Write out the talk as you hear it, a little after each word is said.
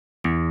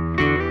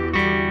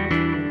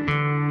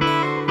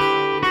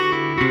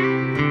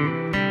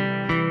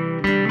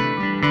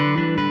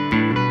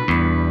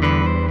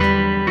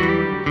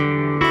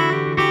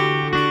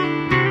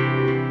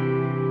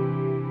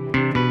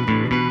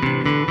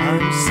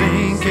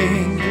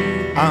sinking,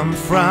 I'm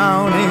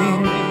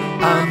frowning,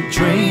 I'm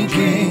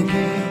drinking,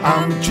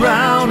 I'm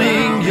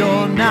drowning.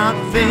 You're not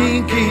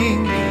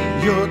thinking,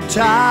 you're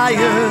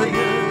tired,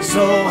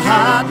 so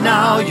hot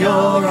now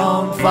you're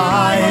on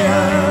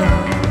fire.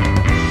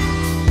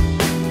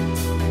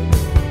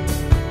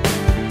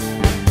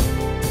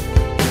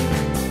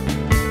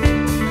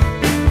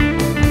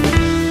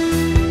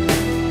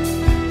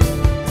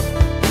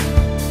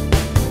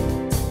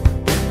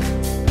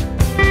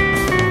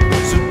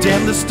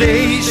 Damn the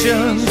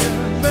stations,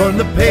 burn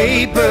the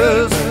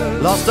papers,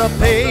 lost our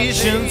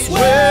patience,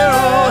 we're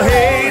all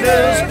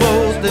haters.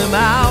 Vote them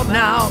out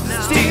now,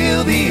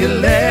 steal the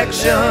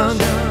election.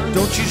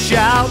 Don't you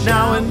shout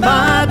now in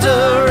my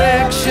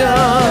direction.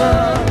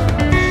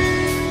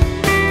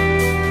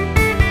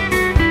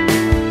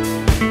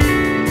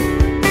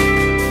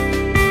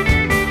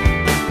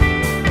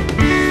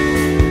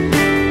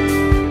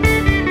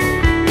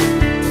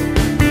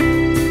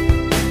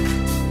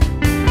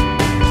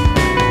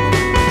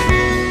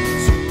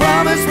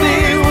 Promise me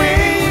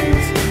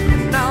wings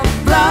and I'll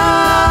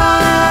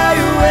fly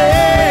away.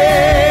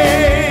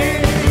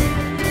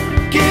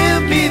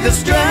 Give me the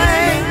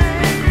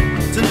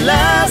strength to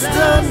last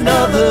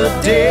another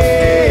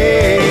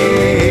day.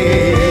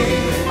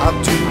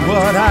 I'll do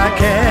what I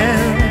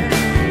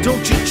can,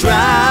 don't you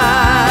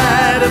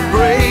try to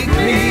break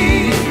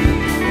me.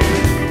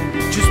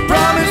 Just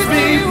promise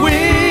me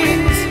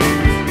wings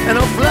and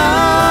I'll fly.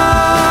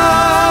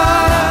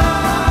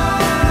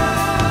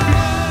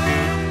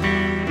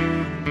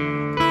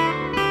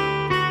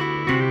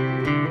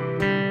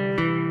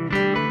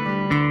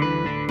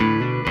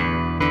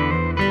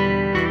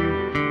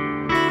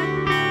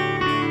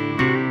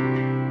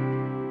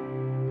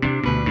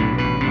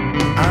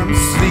 I'm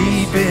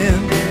sleeping,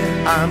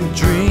 I'm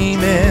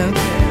dreaming,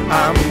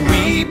 I'm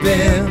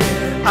weeping,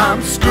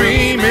 I'm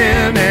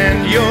screaming,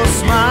 and you're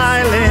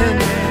smiling,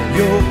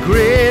 you're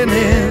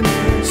grinning,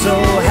 so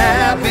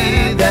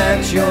happy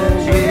that you're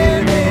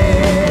winning.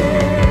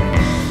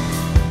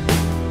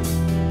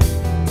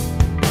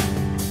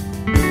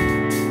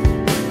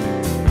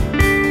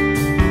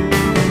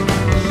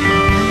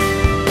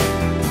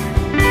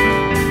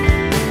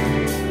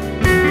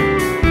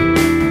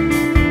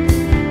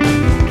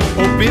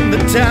 Open the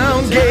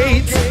town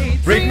gates,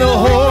 bring the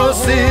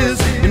horses,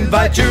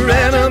 invite your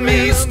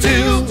enemies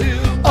to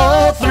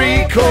all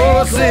three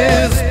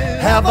courses.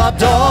 Have our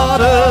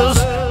daughters,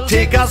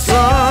 take our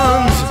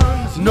sons,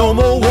 no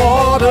more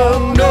water,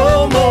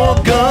 no more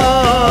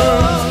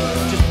guns.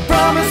 Just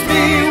promise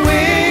me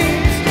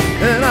wings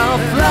and I'll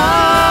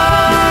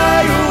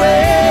fly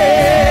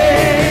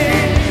away.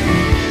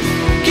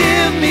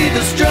 Give me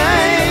the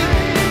strength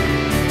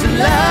to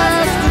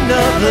last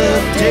another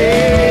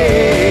day.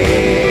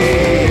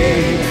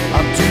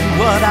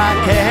 What I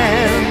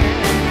can,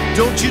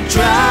 don't you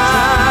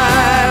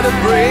try to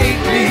break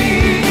me.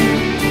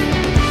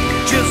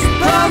 Just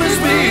promise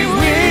me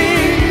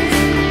wings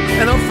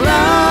and I'll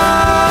fly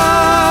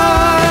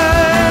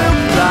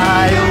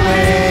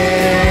away.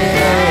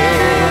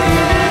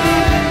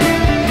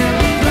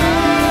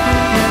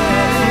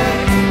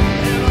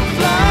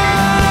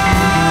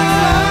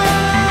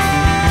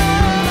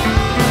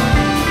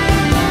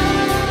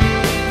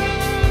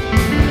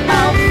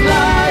 I'll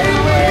fly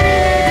away.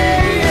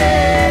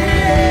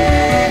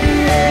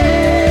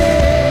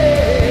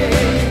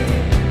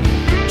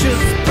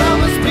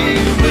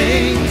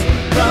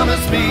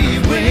 Promise me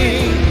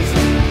wings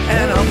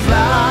and I'll fly.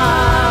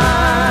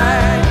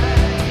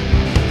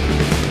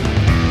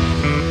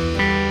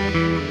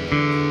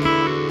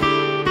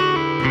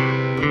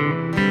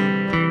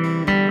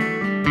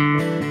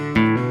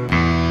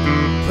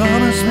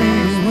 Promise me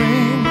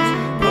wings,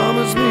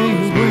 promise me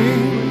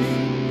wings.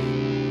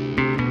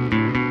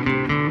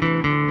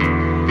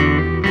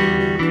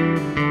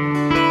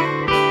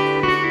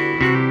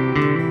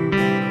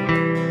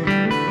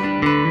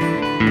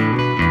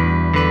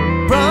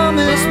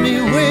 Promise me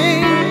wings.